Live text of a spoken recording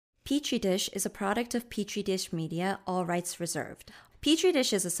Petri Dish is a product of Petri Dish Media, all rights reserved. Petri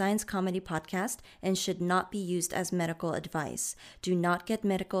Dish is a science comedy podcast and should not be used as medical advice. Do not get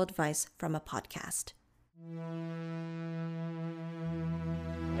medical advice from a podcast.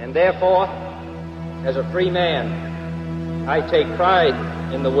 And therefore, as a free man, I take pride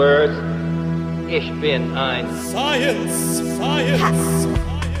in the words, Ich bin ein Science! Science!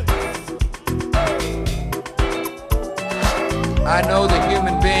 I know the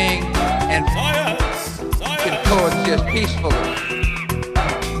human being and Science! can coexist peacefully.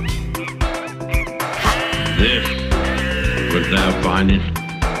 This was thou findest.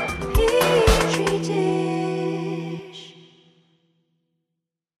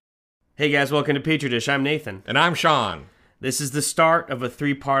 Hey guys, welcome to Petri Dish. I'm Nathan. And I'm Sean. This is the start of a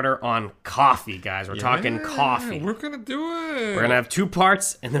three-parter on coffee, guys. We're talking coffee. We're going to do it. We're going to have 2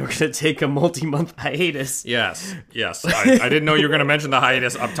 parts, and then we're going to take a multi-month hiatus. Yes. I didn't know you were going to mention the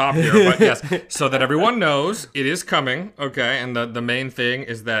hiatus up top here, but yes. So that everyone knows, it is coming, okay? And the main thing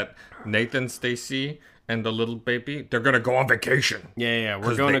is that Nathan, Stacy, and the little baby, they're going to go on vacation. Yeah. We're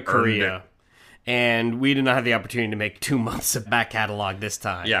 'Cause going they to Korea. earned And we did not have the opportunity to make 2 months of back catalog this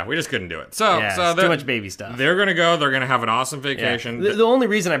time. Yeah, we just couldn't do it. So Yeah, so it's too much baby stuff. They're going to go. They're going to have an awesome Yeah. vacation. The only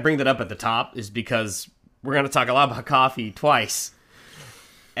reason I bring that up at the top is because we're going to talk a lot about coffee twice.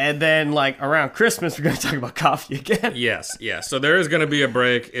 And then, around Christmas, we're going to talk about coffee again. Yes. So there is going to be a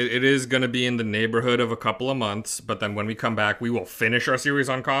break. It is going to be in the neighborhood of a couple of months, but then when we come back, we will finish our series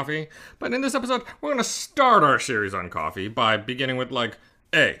on coffee. But in this episode, we're going to start our series on coffee by beginning with,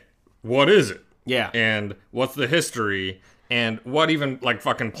 A, what is it? Yeah. And what's the history? And what even,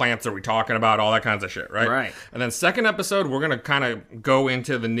 fucking plants are we talking about? All that kinds of shit, right? Right. And then second episode, we're going to kind of go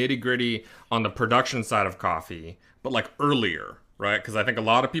into the nitty-gritty on the production side of coffee, but, earlier, right? Because I think a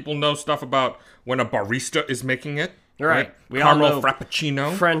lot of people know stuff about when a barista is making it. Right. We all Caramel know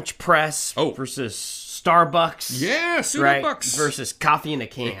Frappuccino. French press versus Starbucks. Yeah, Pseudo-Bucks. Versus coffee in a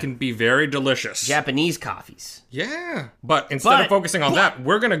can. It can be very delicious. Japanese coffees. Yeah. But instead of focusing on that,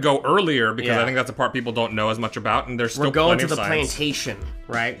 we're going to go earlier because I think that's a part people don't know as much about, and there's still We're going plenty to the of science. plantation,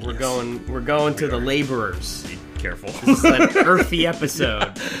 right? We're going to the laborers. Be careful. It's an earthy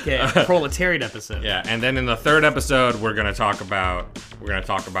episode. Okay, proletariat episode. Yeah, and then in the third episode, we're gonna talk about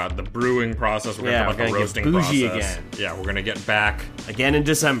the brewing process. We're gonna talk about the roasting get bougie process. again. Yeah, we're gonna get back Again in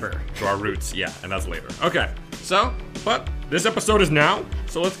December. to our roots. Yeah, and that's later. Okay, so but this episode is now,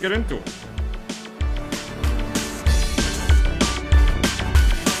 so let's get into it.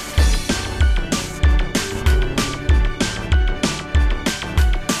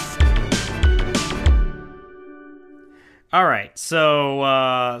 All right, so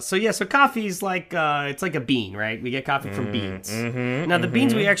coffee's it's like a bean, right? We get coffee from beans. Now the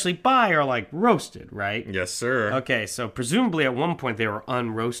beans we actually buy are roasted, right? Yes, sir. Okay, so presumably at one point they were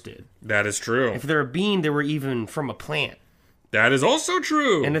unroasted. That is true. If they're a bean, they were even from a plant. That is also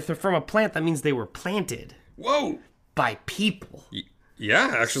true. And if they're from a plant, that means they were planted Whoa. by people.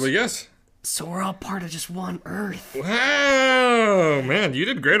 Yeah, actually, yes. So we're all part of just one earth. Wow, man, you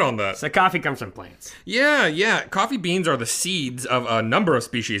did great on that. So coffee comes from plants. Yeah. Coffee beans are the seeds of a number of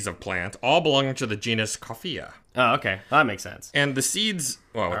species of plant, all belonging to the genus Coffea. Oh, okay. That makes sense. And the seeds,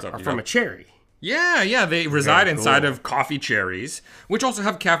 what's up? Are from a cherry. Yeah, they reside Very inside cool. of coffee cherries, which also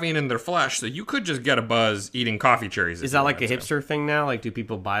have caffeine in their flesh, so you could just get a buzz eating coffee cherries. Is that like a hipster thing now? Do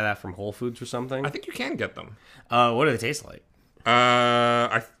people buy that from Whole Foods or something? I think you can get them. What do they taste like?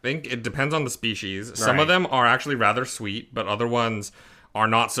 I think it depends on the species. Some of them are actually rather sweet, but other ones are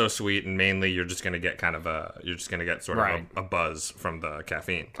not so sweet, and mainly you're just going to get sort of a buzz from the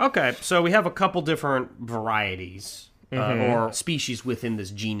caffeine. Okay, so we have a couple different varieties or species within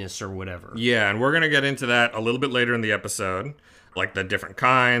this genus or whatever. Yeah, and we're going to get into that a little bit later in the episode, like the different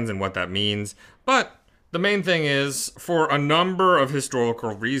kinds and what that means. But the main thing is, for a number of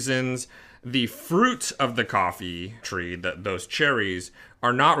historical reasons, the fruit of the coffee tree, those cherries,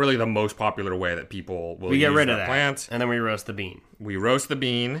 are not really the most popular way that people will use We get rid of that, plant. and then we roast the bean. We roast the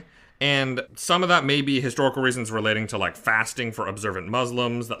bean, and some of that may be historical reasons relating to fasting for observant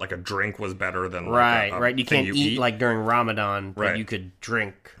Muslims, that a drink was better than Right. You thing can't eat during Ramadan, but Right. you could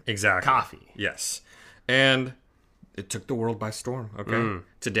drink exactly coffee. Yes, and it took the world by storm. Okay,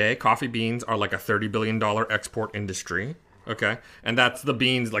 today coffee beans are like a $30 billion export industry. Okay, and that's the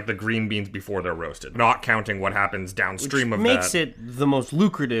beans, the green beans before they're roasted, not counting what happens downstream Which of makes that. it the most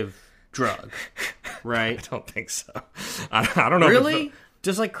lucrative drug, right? I don't think so. I don't know. Really?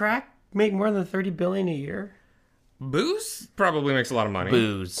 Does crack make more than $30 billion a year? Booze probably makes a lot of money.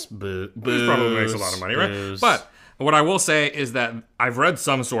 Booze Probably makes a lot of money, booze. right? But what I will say is that I've read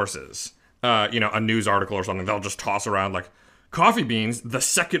some sources, a news article or something, they'll just toss around coffee beans, the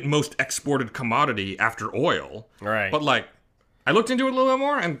second most exported commodity after oil. Right. But like, I looked into it a little bit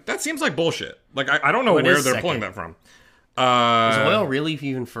more, and that seems like bullshit. Like, I don't know What where is they're second? pulling that from. Is oil really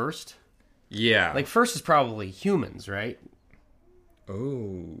even first? Yeah. Like, first is probably humans, right?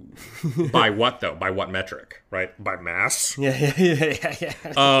 Oh. By what, though? By what metric? Right? By mass?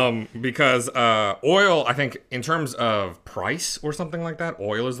 Yeah. Because oil, I think, in terms of price or something like that,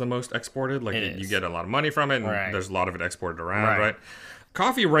 oil is the most exported. Like, It you is. get a lot of money from it, and Right. there's a lot of it exported around, Right. right?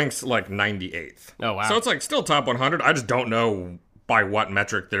 Coffee ranks like 98th. Oh, wow. So it's like still top 100. I just don't know by what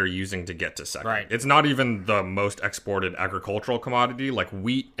metric they're using to get to second. Right. It's not even the most exported agricultural commodity. Like,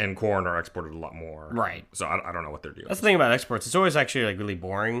 wheat and corn are exported a lot more. Right. So I don't know what they're doing. That's the thing about exports. It's always actually like really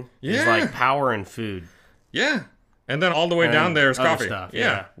boring. It's Yeah. like power and food. Yeah. And then all the way And down there is other coffee. stuff, yeah,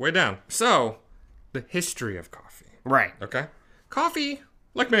 yeah. way down. So, the history of coffee. Right. Okay? Coffee,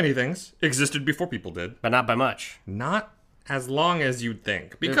 like many things, existed before people did. But not by much. Not as long as you'd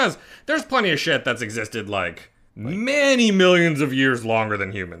think. Because there's plenty of shit that's existed like many millions of years longer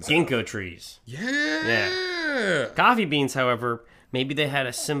than humans. have. Ginkgo trees. Yeah. Coffee beans, however, maybe they had a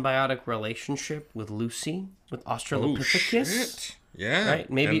symbiotic relationship with Lucy, with Australopithecus. Shit. Yeah. Right?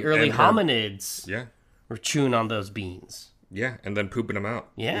 Maybe And- early and her- hominids Yeah. were chewing on those beans. Yeah. And then pooping them out.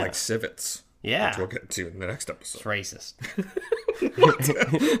 Yeah. Like civets. Yeah. Which we'll get to in the next episode. It's racist.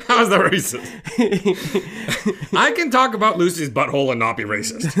 How is that racist? I can talk about Lucy's butthole and not be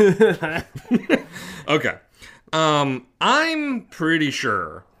racist. Okay. I'm pretty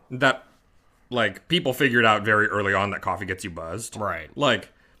sure that, like, people figured out very early on that coffee gets you buzzed. Right. Like,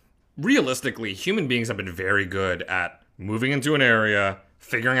 realistically, human beings have been very good at moving into an area,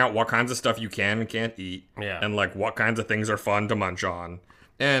 figuring out what kinds of stuff you can and can't eat, Yeah. and, like, what kinds of things are fun to munch on.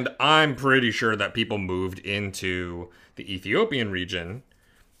 And I'm pretty sure that people moved into the Ethiopian region,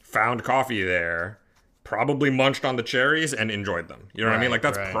 found coffee there, probably munched on the cherries and enjoyed them. You know what I mean? Right, Like,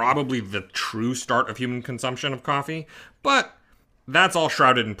 that's right. probably the true start of human consumption of coffee. But that's all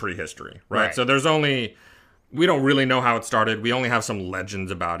shrouded in prehistory, right? Right. So we don't really know how it started. We only have some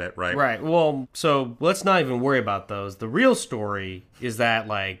legends about it, right? Right. Well, so let's not even worry about those. The real story is that,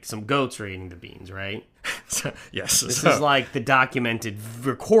 like, some goats are eating the beans, right? Yes. This is like the documented,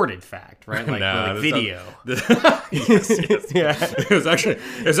 recorded fact, right? Like, Nah, like this video. yes. Yeah.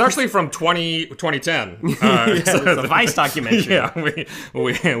 It's actually from 2010. It's a Vice documentary. Yeah,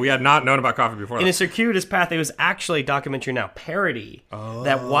 we had not known about coffee before In a that. circuitous path, it was actually a documentary now parody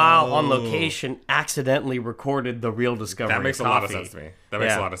that, while on location, accidentally recorded the real discovery. That makes a of lot of coffee. sense to me. That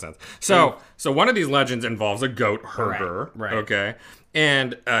makes Yeah. a lot of sense. So one of these legends involves a goat herder. Right. Okay.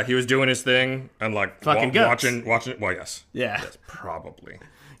 And he was doing his thing and like Fucking goats. watching. Well, yes. Yeah. Yes, probably.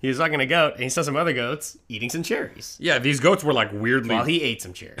 He was fucking a goat, and he saw some other goats eating some cherries Yeah, these goats were like weirdly. while he ate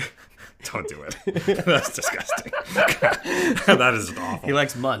some cherries. Don't do it. That's disgusting. That is awful. He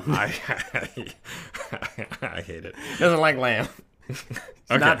likes mutton. I hate it. Doesn't like lamb.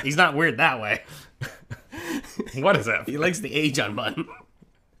 Okay. He's not weird that way. What is that? He likes the age on mutton.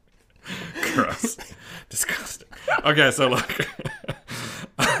 Gross. Disgusting. Okay, so look.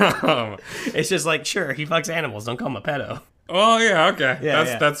 It's just like, sure, he fucks animals. Don't call him a pedo. Oh yeah, okay.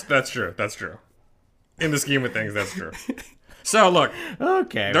 Yeah, That's true. That's true. In the scheme of things, that's true. So look,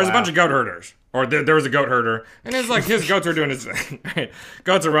 Okay. there's a wow. bunch of goat herders. Or there was a goat herder, and it's like his goats are doing his thing. Right?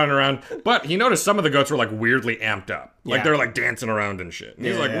 Goats are running around, but he noticed some of the goats were like weirdly amped up, like Yeah. they're like dancing around and shit. And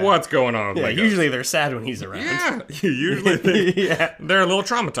he's Yeah, like, yeah. "What's going on with Yeah, my goats?" usually they're sad when he's around. Yeah, usually they're a little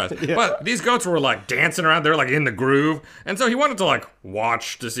traumatized. But these goats were like dancing around. They're like in the groove. And so he wanted to like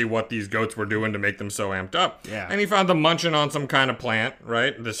watch to see what these goats were doing to make them so amped up. Yeah. And he found them munching on some kind of plant,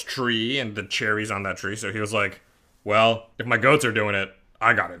 right? This tree and the cherries on that tree. So he was like, well, if my goats are doing it,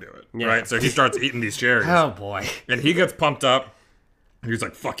 I gotta do it. Yeah. Right? So he starts eating these cherries. Oh boy. And he gets pumped up. He's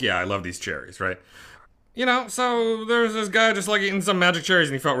like, fuck yeah, I love these cherries, right? You know, so there's this guy just like eating some magic cherries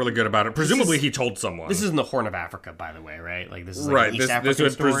and he felt really good about it. Presumably he told someone. This is in the Horn of Africa, by the way, right? Like this is like right. an East This African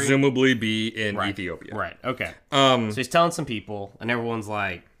would story. presumably be in Right. Ethiopia. Right. Okay. So he's telling some people, and everyone's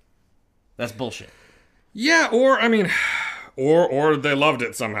like, "That's bullshit." Yeah, or I mean, or they loved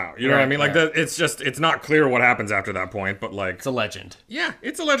it somehow. You know what I Right, mean? Like right. it's not clear what happens after that point, but like It's a legend. yeah,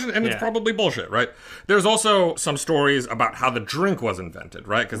 it's a legend and it's Yeah. probably bullshit, right? There's also some stories about how the drink was invented,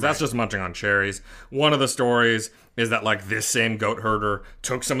 right? Because that's just munching on cherries. One of the stories is that like this same goat herder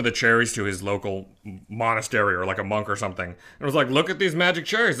took some of the cherries to his local monastery or like a monk or something and was like, look at these magic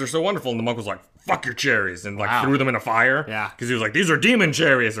cherries, they're so wonderful. And the monk was like, fuck your cherries, and like Wow. threw them in a fire. Yeah. Because he was like, these are demon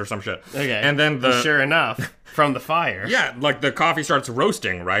cherries or some shit. Okay. And then the sure enough, From the fire. Yeah, like the coffee starts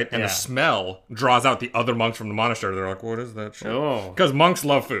roasting, right? And Yeah. the smell draws out the other monks from the monastery. They're like, what is that shit? Oh. Because monks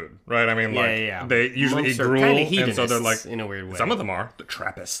love food, right? I mean, like, yeah. they usually Monks eat are gruel, kinda and so they're like, hedonists in a weird way. some of them are. The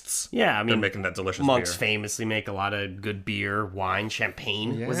Trappists. Yeah, I mean, They're making that delicious monks beer. famously make a lot of good beer, wine,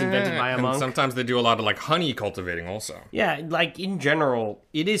 champagne was invented by a and monk. sometimes they do a lot of like honey cultivating also. Yeah, like in general,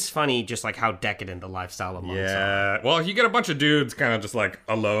 it is funny just like how decadent the lifestyle of monks are. Yeah. Well, you get a bunch of dudes kind of just like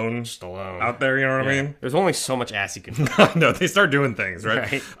alone, Alone. out there, you know what I mean? There's only so much ass you can do. No, they start doing things,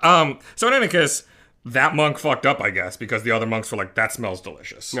 right? Right. So in any case, that monk fucked up, I guess, because the other monks were like, that smells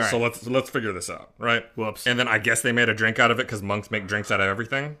delicious. Right. So let's figure this out, right? Whoops. And then I guess they made a drink out of it because monks make drinks out of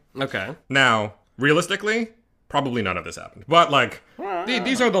everything. Okay. Now, realistically, probably none of this happened. But like,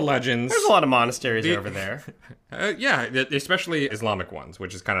 these are the legends. There's a lot of monasteries over there. Yeah, especially Islamic ones,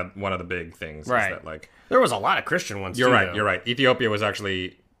 which is kind of one of the big things. Is Right. that, like, There was a lot of Christian ones you're too, right. though. You're right. Ethiopia was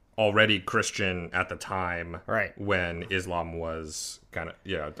actually already Christian at the time, Right. when Islam was kind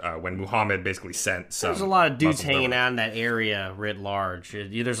of when Muhammad basically sent some. There's a lot of dudes Muslims hanging over. out in that area writ large.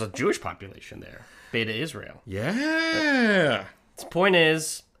 There's a Jewish population there. Beta Israel. Yeah. The point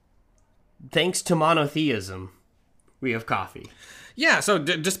is, thanks to monotheism, we have coffee. Yeah, so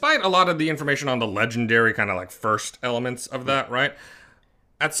despite a lot of the information on the legendary kind of like first elements of that, right?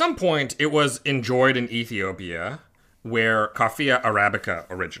 At some point, it was enjoyed in Ethiopia, where Coffea arabica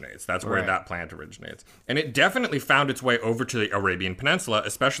originates. That's where Right. that plant originates. And it definitely found its way over to the Arabian Peninsula,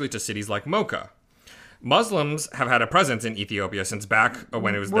 especially to cities like Mocha. Muslims have had a presence in Ethiopia since back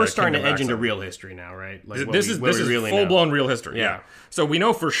when it was We're the starting to Kingdom of edge into Axum. real history now, right? Like what This we- is what this we is really know. full blown real history. Yeah. Yeah. So we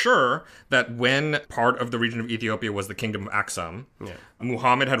know for sure that when part of the region of Ethiopia was the Kingdom of Axum,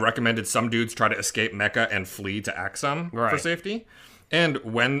 Muhammad had recommended some dudes try to escape Mecca and flee to Axum for Right. safety. And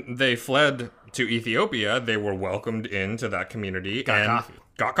when they fled to Ethiopia, they were welcomed into that community Got and coffee.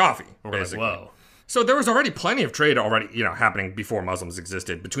 got coffee. We're like, Basically. whoa. So there was already plenty of trade happening before Muslims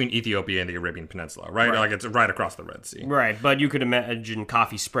existed between Ethiopia and the Arabian Peninsula, right? Like it's right across the Red Sea. Right, but you could imagine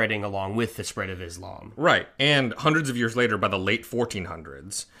coffee spreading along with the spread of Islam. Right. And hundreds of years later, by the late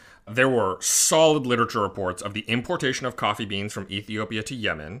 1400s, there were solid literature reports of the importation of coffee beans from Ethiopia to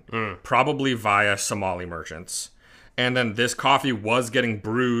Yemen, probably via Somali merchants. And then this coffee was getting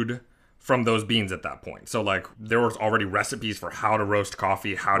brewed from those beans at that point. So, like, there was already recipes for how to roast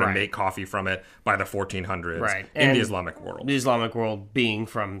coffee, how to Right. make coffee from it by the 1400s Right. in And the Islamic world. The Islamic world being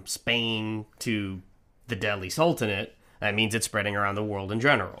from Spain to the Delhi Sultanate, that means it's spreading around the world in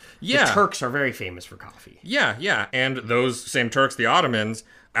general. Yeah. The Turks are very famous for coffee. Yeah. And those same Turks, the Ottomans,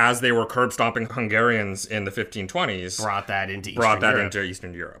 as they were curb stomping Hungarians in the 1520s, Brought that into brought that Eastern into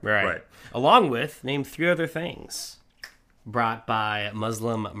Eastern Europe. Right. Along with, name 3 other things brought by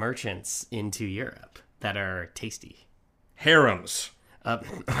Muslim merchants into Europe that are tasty. Harems.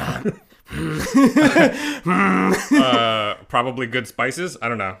 Probably good spices. I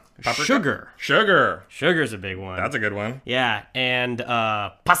don't know. Paprika? Sugar. Sugar. Sugar's a big one. That's a good one. Yeah, and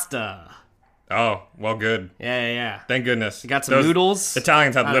pasta. Oh, well, good. Yeah. Thank goodness. Got some Those noodles.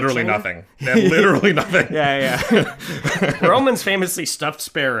 Italians had out of literally China. nothing. They had literally nothing. Yeah. Romans famously stuffed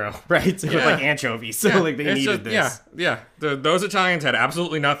sparrow, right? With like anchovies. So like they It's needed just- this. Yeah. Those Italians had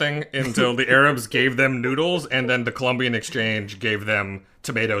absolutely nothing until the Arabs gave them noodles, and then the Columbian Exchange gave them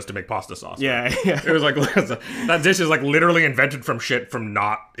tomatoes to make pasta sauce. Yeah. It was like that dish is like literally invented from shit from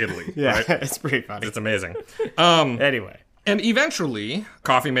not Italy. Yeah, Right? it's pretty funny. It's amazing. Anyway. And eventually,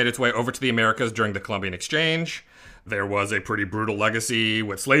 coffee made its way over to the Americas during the Columbian Exchange. There was a pretty brutal legacy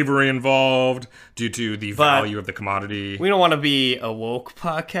with slavery involved due to the value of the commodity. We don't want to be a woke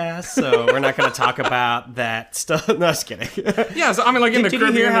podcast, so we're not going to talk about that stuff. No, just kidding. Yeah, so I mean, like in the Did you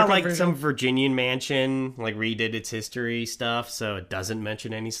Caribbean, hear how the like conversation- some Virginian mansion like redid its history stuff, so it doesn't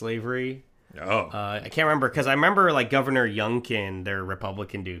mention any slavery? Oh, I can't remember because I remember like Governor Youngkin, their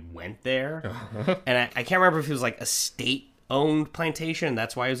Republican dude, went there, and I can't remember if it was like a state-owned plantation.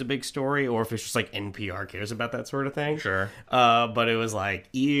 That's why it was a big story, or if it's just like NPR cares about that sort of thing. Sure. But it was like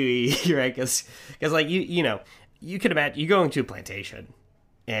ew, right? Because like you know you could imagine you going to a plantation,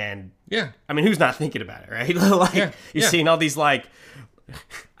 and yeah. I mean who's not thinking about it, right? Like you're yeah. seeing all these like.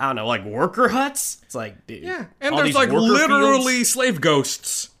 I don't know, like worker huts. It's like, dude, Yeah, and all there's these like worker literally fields. slave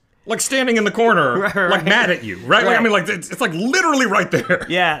ghosts, like standing in the corner, Right. like mad at you, right? Like, I Right. mean, like it's like literally right there.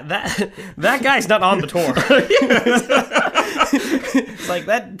 Yeah, that guy's not on the tour. It's like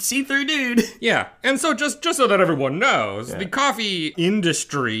that see-through dude. Yeah, and so just so that everyone knows, the coffee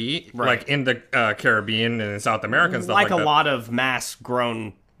industry, like in the Caribbean and in South America and stuff Like like a that. lot of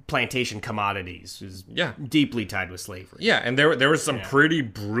mass-grown plantation commodities is Yeah. deeply tied with slavery. Yeah, and there was some pretty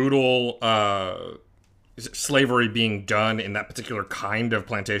brutal slavery being done in that particular kind of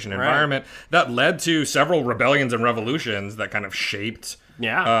plantation environment that led to several rebellions and revolutions that kind of shaped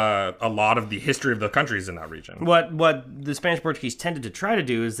a lot of the history of the countries in that region. What the Spanish Portuguese tended to try to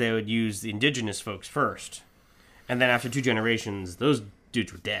do is they would use the indigenous folks first, and then after 2 generations, those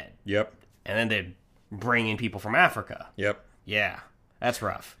dudes were dead. Yep. And then they'd bring in people from Africa. Yep. Yeah, that's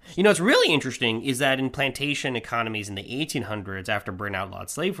rough. You know, what's really interesting is that in plantation economies in the 1800s, after Britain outlawed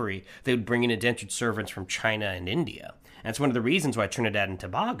slavery, they would bring in indentured servants from China and India. And it's one of the reasons why Trinidad and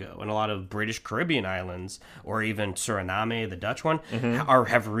Tobago and a lot of British Caribbean islands, or even Suriname, the Dutch one,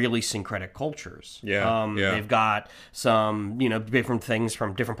 have really syncretic cultures. Yeah, They've got some, different things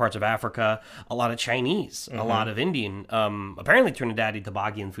from different parts of Africa, a lot of Chinese, a lot of Indian. Apparently Trinidad and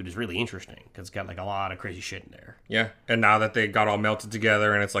Tobagoan food is really interesting because it's got like a lot of crazy shit in there. Yeah, and now that they got all melted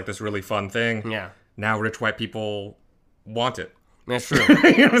together and it's like this really fun thing, now rich white people want it. That's true.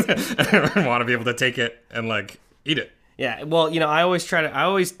 Want to be able to take it and like eat it. Yeah, well, I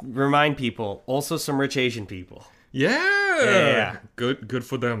always remind people, also some rich Asian people. Yeah. Good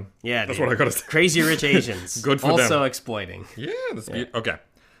for them. Yeah, that's dude. what I gotta say. Crazy rich Asians. Good for them. Also exploiting. Yeah, that's beautiful. Okay.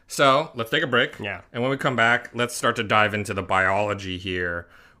 So let's take a break. Yeah. And when we come back, let's start to dive into the biology here.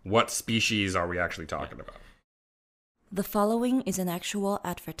 What species are we actually talking about? The following is an actual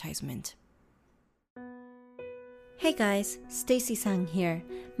advertisement. Hey guys, Stacy Sang here.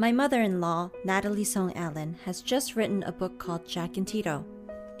 My mother-in-law, Natalie Song Allen, has just written a book called Jack and Tito.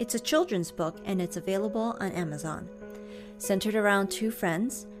 It's a children's book and it's available on Amazon. Centered around 2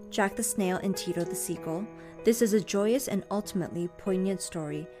 friends, Jack the Snail and Tito the Seagull, this is a joyous and ultimately poignant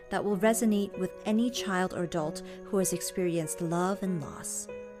story that will resonate with any child or adult who has experienced love and loss.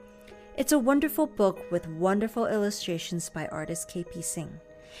 It's a wonderful book with wonderful illustrations by artist KP Singh,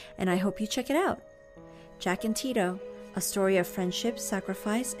 and I hope you check it out. Jack and Tito, a story of friendship,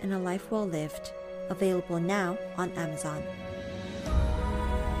 sacrifice, and a life well lived. Available now on Amazon.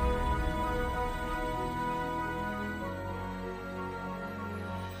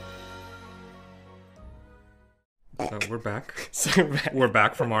 So we're back. We're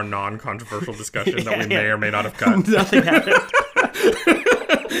back from our non-controversial discussion that we may or may not have cut. Nothing happened.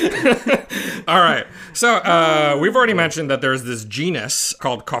 All right. So we've already mentioned that there's this genus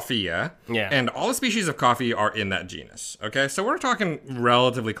called Coffea. Yeah. And all the species of coffee are in that genus. Okay. So we're talking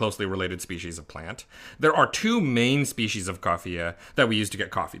relatively closely related species of plant. There are 2 main species of Coffea that we use to get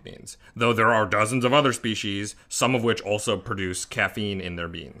coffee beans, though there are dozens of other species, some of which also produce caffeine in their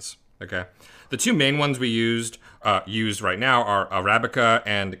beans. Okay. The 2 main ones we used right now are Arabica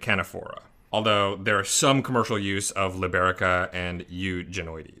and Canephora. Although there is some commercial use of Liberica and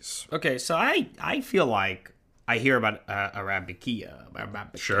Eugenoides. Okay, so I feel like I hear about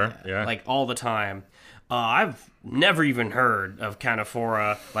Arabica. Sure, yeah. Like all the time. I've never even heard of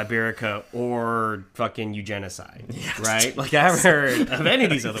Canephora, Liberica, or fucking eugenicide, right? Like I haven't heard of any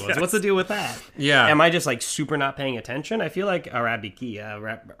of these other ones. What's the deal with that? Yeah. Am I just like super not paying attention? I feel like Arabica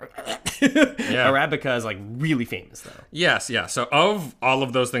is like really famous though. Yes, yeah. So of all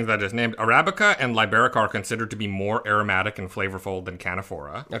of those things that I just named, Arabica and Liberica are considered to be more aromatic and flavorful than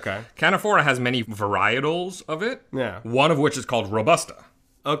Canephora. Okay. Canephora has many varietals of it. Yeah. One of which is called Robusta.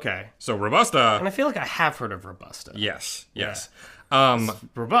 Okay. So Robusta. And I feel like I have heard of Robusta. Yes.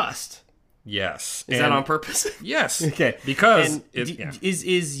 Robust. Yes. Is that on purpose? Yes. Okay. Because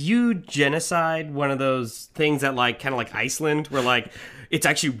is eugenocide one of those things that like kind of like Iceland where like it's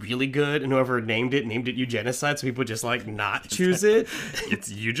actually really good and whoever named it eugenocide so people just like not choose it?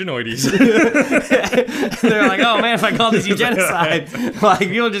 It's Eugenoides. They're like, oh man, if I call this eugenocide, like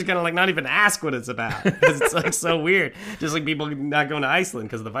people just gonna like not even ask what it's about because it's like so weird. Just like people not going to Iceland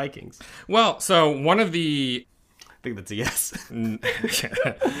because of the Vikings. Well, so one of the I think that's a yes. Not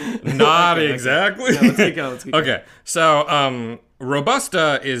exactly. No, let's keep going. Okay, so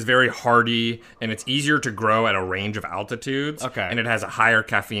Robusta is very hardy, and it's easier to grow at a range of altitudes. Okay. And it has a higher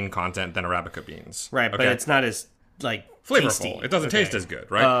caffeine content than Arabica beans. Right, but it's not as like flavorful. tasty. It doesn't taste as good,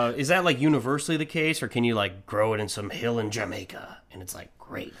 right? Is that like universally the case, or can you like grow it in some hill in Jamaica and it's like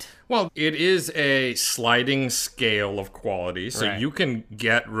great? Well, it is a sliding scale of quality, so Right. you can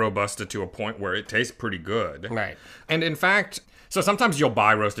get Robusta to a point where it tastes pretty good. Right. And in fact, so sometimes you'll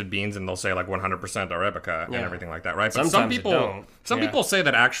buy roasted beans and they'll say like 100% Arabica and everything like that, right? But some Sometimes it people don't. Yeah. people say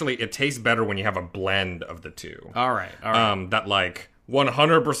that actually it tastes better when you have a blend of the 2. All right. That like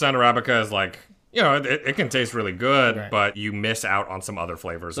 100% Arabica is like, you know, it can taste really good, Right. but you miss out on some other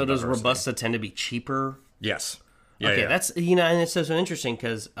flavors. So and does diversity. Robusta tend to be cheaper? Yes. Okay, Yeah. that's and it's so interesting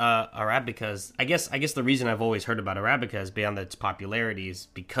because Arabica's. I guess the reason I've always heard about Arabica is beyond its popularity is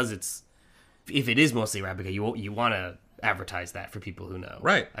because it's if it is mostly Arabica, you want to advertise that for people who know,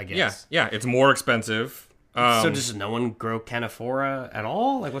 Right. I guess. Yeah. It's more expensive So does no one grow Canephora at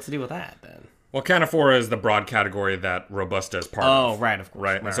all? Like, what's the deal with that then? Well, Canephora is the broad category that Robusta is part of. Oh, right, of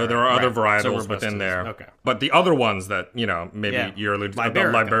course. Right. So there are other varietals So within there. Okay. But the other ones that, maybe you're alluding to, the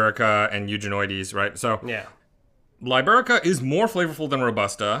Liberica and Eugenoides, right? So Yeah. Liberica is more flavorful than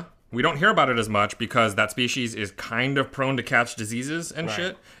Robusta. We don't hear about it as much because that species is kind of prone to catch diseases and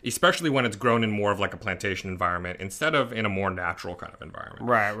shit, especially when it's grown in more of like a plantation environment instead of in a more natural kind of environment.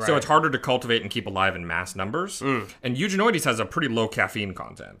 Right. So it's harder to cultivate and keep alive in mass numbers. And Eugenoides has a pretty low caffeine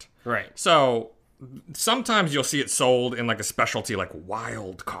content. Right. So sometimes you'll see it sold in like a specialty like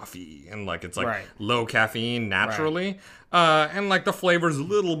wild coffee and like it's like low caffeine naturally. And like the flavor's a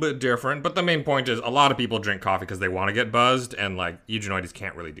little bit different, but the main point is a lot of people drink coffee because they want to get buzzed, and like Eugenoides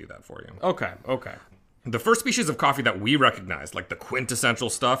can't really do that for you. Okay. The first species of coffee that we recognize, like the quintessential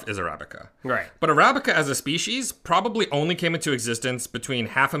stuff, is Arabica. Right. But Arabica as a species probably only came into existence between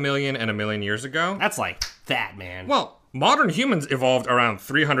 500,000 and 1 million years ago. That's like that, man. Well, modern humans evolved around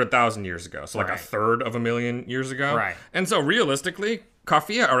 300,000 years ago, so like a third of 1 million years ago. Right. And so realistically,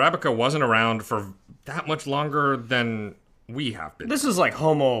 Coffea Arabica wasn't around for that much longer than we have been. This is like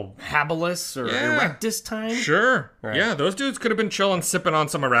Homo habilis or erectus time. Sure. Right. Yeah, those dudes could have been chilling, sipping on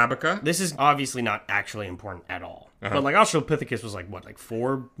some Arabica. This is obviously not actually important at all. But like Australopithecus was like, what, like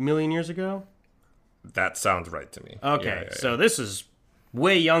 4 million years ago? That sounds right to me. Okay, so this is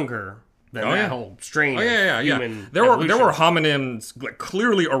way younger than that whole strain of human There were evolution. hominins like,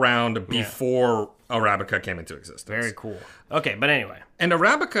 clearly around before Arabica came into existence. Very cool. Okay, but anyway. And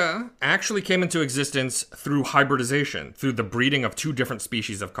Arabica actually came into existence through hybridization, through the breeding of 2 different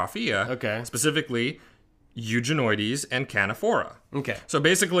species of Coffea. Okay. Specifically, Eugenoides and Canephora. Okay. So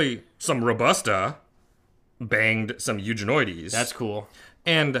basically, some Robusta banged some Eugenoides. That's cool.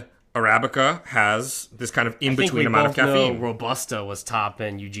 And Arabica has this kind of in-between I amount of think we both caffeine. know Robusta was top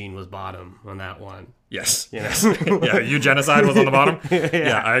and Eugene was bottom on that one. Yes. Yes. Yeah, eugenocide was on the bottom.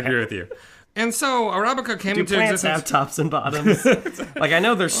 Yeah, I agree with you. And so Arabica came Do into plants existence. have tops and bottoms? Like, I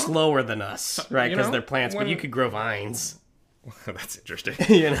know they're slower than us, right? You Because know, they're plants, but when- you could grow vines. That's interesting.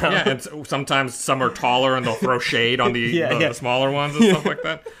 You know? Yeah, and sometimes some are taller and they'll throw shade on the smaller ones and stuff like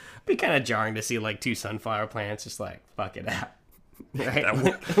that. It'd be kind of jarring to see like 2 sunflower plants just like fuck it out. Right?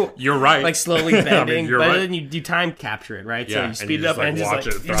 You're right. Like slowly bending, you're but right. then you time capture it, right? Yeah, So you and speed you it up just, and just watch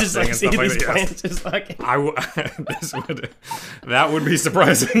like it you just like thrusting see and these stuff like that. plants just like That would be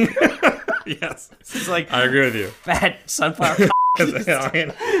surprising. Yes, it's like I agree with you. fat sunflower.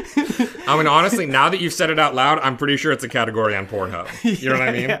 I mean, honestly, now that you've said it out loud, I'm pretty sure it's a category on Pornhub. You know what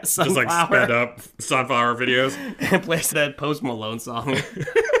I mean? Yeah, just like sunflower. sped up sunflower videos. And plays that Post Malone song.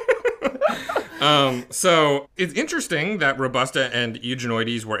 So it's interesting that Robusta and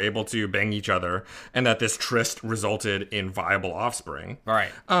Eugenoides were able to bang each other and that this tryst resulted in viable offspring.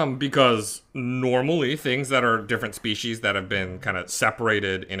 Right. Because normally things that are different species that have been kind of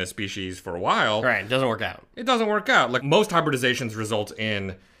separated in a species for a while, Right. It doesn't work out. it doesn't work out. Like most hybridizations result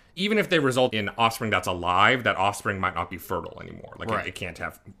in, even if they result in offspring that's alive, that offspring might not be fertile anymore. Like Right. it can't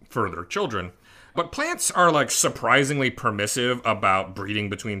have further children. But plants are like surprisingly permissive about breeding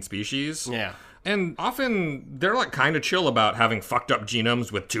between species. Yeah. And often they're like kind of chill about having fucked up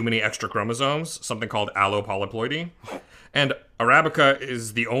genomes with too many extra chromosomes, something called allopolyploidy. And Arabica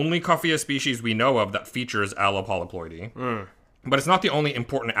is the only Coffea species we know of that features allopolyploidy. But it's not the only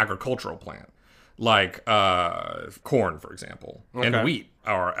important agricultural plant. Like corn, for example, and wheat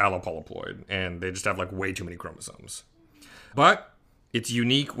are allopolyploid, and they just have like way too many chromosomes. But it's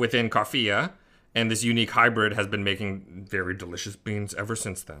unique within Coffea, and this unique hybrid has been making very delicious beans ever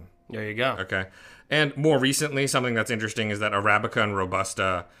since then. There you go. Okay. And more recently, something that's interesting is that Arabica and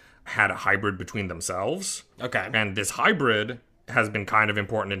Robusta had a hybrid between themselves. Okay. And this hybrid has been kind of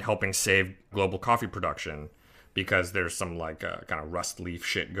important in helping save global coffee production because there's some like kind of rust leaf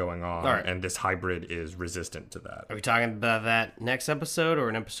shit going on. All right. And this hybrid is resistant to that. Are we talking about that next episode or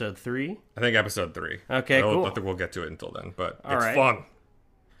in episode 3? I think episode 3. Okay, cool. I think we'll get to it until then, but All it's right. fun.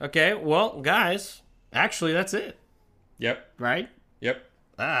 Okay, well, guys, actually, that's it, Yep. right? Yep.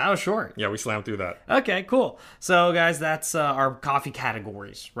 That was short. Yeah, we slammed through that. Okay, cool. So, guys, that's our coffee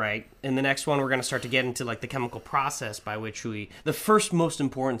categories, right? In the next one, we're going to start to get into, like, the chemical process by which the first most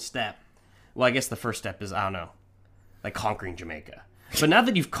important step, well, I guess the first step is, I don't know, like conquering Jamaica. But now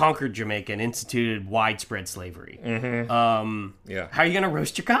that you've conquered Jamaica and instituted widespread slavery, Yeah. how are you going to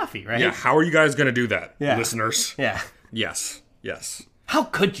roast your coffee, right? Yeah, how are you guys going to do that, Yeah. listeners? Yeah. Yes. Yes. How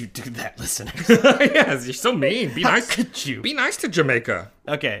could you do that, listeners? Yes, you're so mean. Be How nice. could you? Be nice to Jamaica.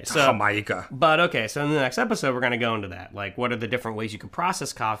 Okay, so Jamaica. But okay, so in the next episode, we're going to go into that. Like, what are the different ways you can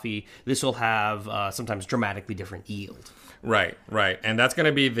process coffee? This will have sometimes dramatically different yield. Right. And that's going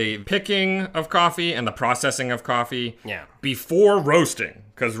to be the picking of coffee and the processing of coffee before roasting.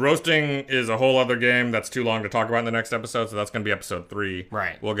 Because roasting is a whole other game that's too long to talk about in the next episode, so that's going to be episode 3.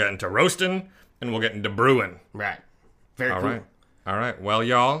 Right. We'll get into roasting, and we'll get into brewing. Right. Very cool. All right. Well,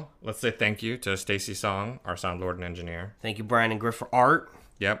 y'all, let's say thank you to Stacy Song, our sound lord and engineer. Thank you, Brian and Griff, for art.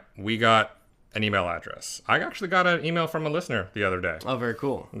 Yep. We got an email address. I actually got an email from a listener the other day. Oh, very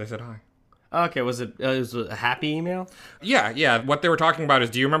cool. And they said hi. Okay, was it a happy email? Yeah. What they were talking about is,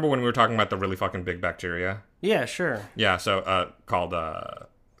 do you remember when we were talking about the really fucking big bacteria? Yeah, sure. Yeah, so called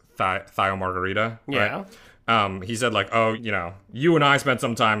Thiomargarita. Yeah. Right? He said, like, oh, you know, you and I spent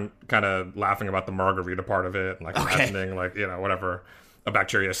some time kind of laughing about the margarita part of it, and like imagining, like, you know, whatever, a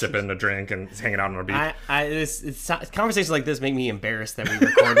bacteria sipping a drink and hanging out on a beach. Conversations like this make me embarrassed that we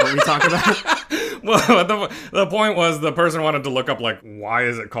record what we talk about. Well, the point was the person wanted to look up, like, why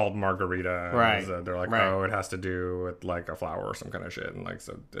is it called margarita? Right. They're like, Right. oh, it has to do with, like, a flower or some kind of shit. And, like,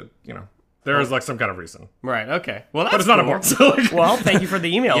 so, you know, there is, like, some kind of reason. Right, okay. Well, that's But it's not cool. important. So, like, Well, thank you for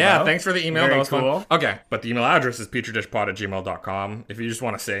the email, yeah, though. thanks for the email. Very That was cool. fun. Okay, but the email address is petridishpod@gmail.com. If you just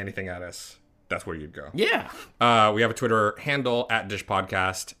want to say anything at us, that's where you'd go. Yeah. We have a Twitter handle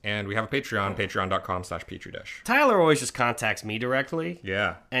 @dishpodcast, and we have a Patreon, patreon.com/petridish. Tyler always just contacts me directly.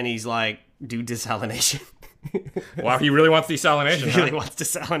 Yeah. And he's like, do desalination. Wow, he really wants desalination, He huh? really wants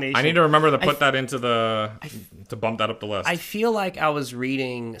desalination. I need to remember to put that into to bump that up the list. I feel like I was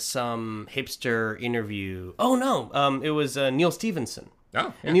reading some hipster interview. Oh, no. It was Neil Stevenson. Oh,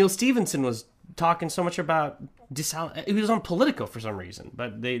 yeah. And Neil Stevenson was talking so much about desalination. He was on Politico for some reason,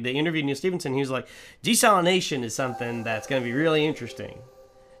 but they interviewed Neil Stevenson. He was like, desalination is something that's going to be really interesting.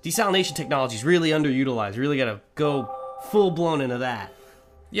 Desalination technology is really underutilized. Really got to go full blown into that.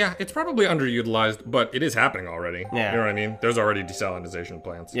 Yeah, it's probably underutilized, but it is happening already. Yeah. You know what I mean? There's already desalination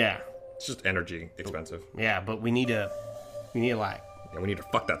plants. Yeah. It's just energy expensive. Yeah, but we need to like, Yeah, we need to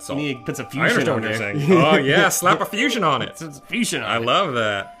fuck that salt. we need to put some I fusion understand on what you're there. saying. Oh, yeah, slap a fusion on it. Some fusion on I it. love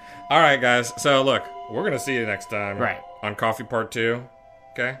that. All right, guys. So, look, we're going to see you next time. Right. On Coffee Part 2.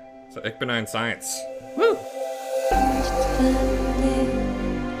 Okay? So, Ich bin ein Science. Woo! Bye.